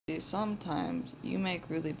sometimes you make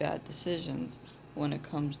really bad decisions when it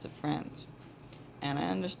comes to friends. And I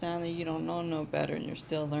understand that you don't know no better and you're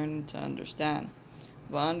still learning to understand.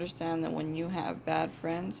 But understand that when you have bad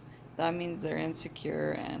friends, that means they're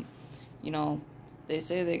insecure and, you know, they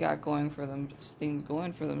say they got things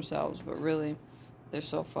going for themselves, but really, they're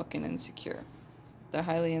so fucking insecure. They're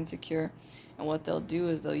highly insecure, and what they'll do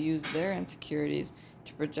is they'll use their insecurities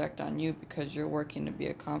to project on you because you're working to be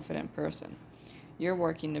a confident person. You're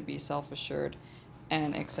working to be self-assured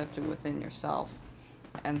and accepted within yourself.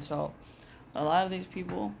 And so, a lot of these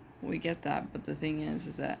people, we get that, but the thing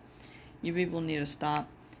is that you people need to stop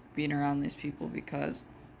being around these people because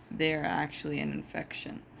they are actually an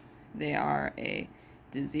infection. They are a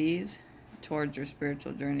disease towards your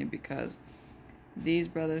spiritual journey because these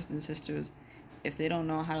brothers and sisters, if they don't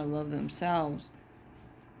know how to love themselves,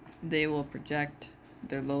 they will project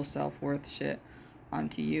their low self-worth shit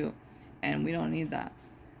onto you. And we don't need that.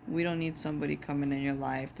 We don't need somebody coming in your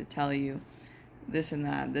life to tell you this and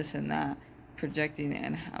that. Projecting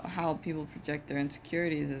and how people project their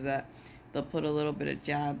insecurities is that they'll put a little bit of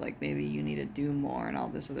jab, like maybe you need to do more and all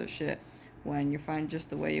this other shit, when you're fine just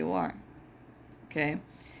the way you are. Okay?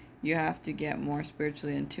 You have to get more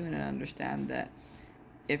spiritually in tune and understand that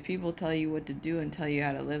if people tell you what to do and tell you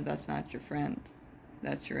how to live, that's not your friend.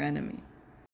 That's your enemy.